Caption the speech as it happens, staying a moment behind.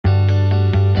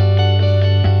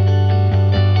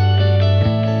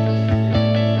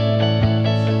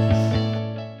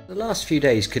last few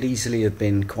days could easily have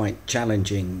been quite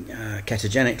challenging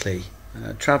ketogenically.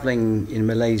 Travelling in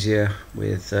Malaysia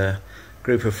with a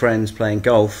group of friends playing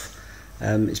golf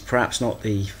is perhaps not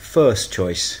the first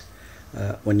choice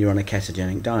when you're on a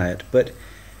ketogenic diet, but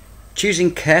choosing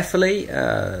carefully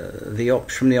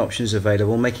from the options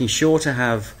available, making sure to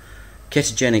have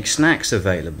ketogenic snacks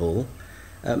available,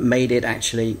 made it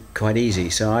actually quite easy.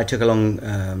 So I took along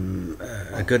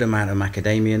a good amount of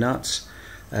macadamia nuts,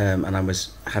 and I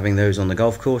was having those on the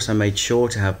golf course. I made sure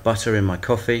to have butter in my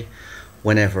coffee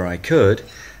whenever I could,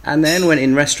 and then when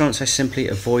in restaurants I simply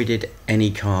avoided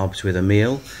any carbs with a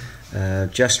meal,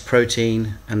 just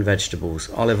protein and vegetables.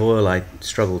 Olive oil I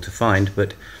struggled to find,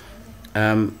 but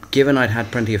given I'd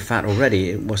had plenty of fat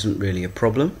already, it wasn't really a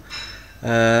problem.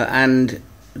 And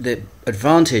the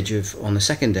advantage of on the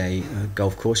second day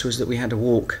golf course was that we had to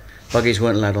walk. Buggies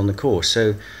weren't allowed on the course,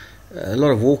 so a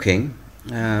lot of walking,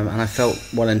 and I felt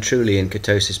well and truly in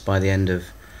ketosis by the end of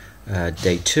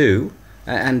day 2,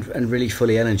 and really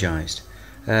fully energized.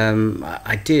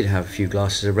 I did have a few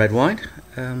glasses of red wine,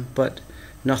 but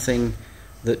nothing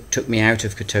that took me out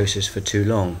of ketosis for too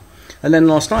long. And then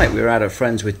last night we were out at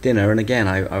friends with dinner, and again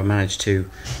I managed to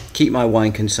keep my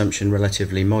wine consumption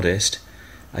relatively modest.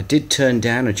 I did turn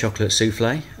down a chocolate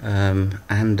souffle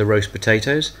and the roast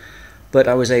potatoes, but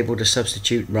I was able to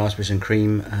substitute raspberries and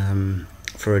cream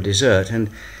for a dessert. And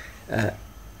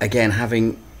again,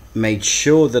 having made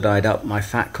sure that I'd upped my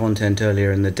fat content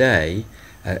earlier in the day,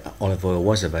 olive oil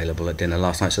was available at dinner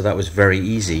last night, so that was very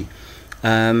easy.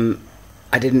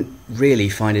 I didn't really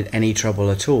find it any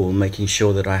trouble at all making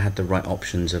sure that I had the right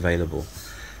options available.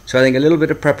 So I think a little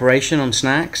bit of preparation on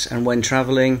snacks, and when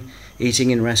traveling, eating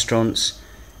in restaurants,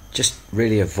 just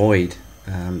really avoid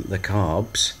the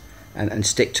carbs and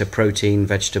stick to protein,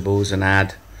 vegetables, and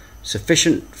add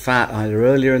sufficient fat either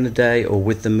earlier in the day or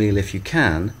with the meal if you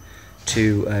can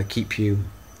to keep you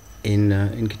in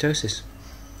ketosis.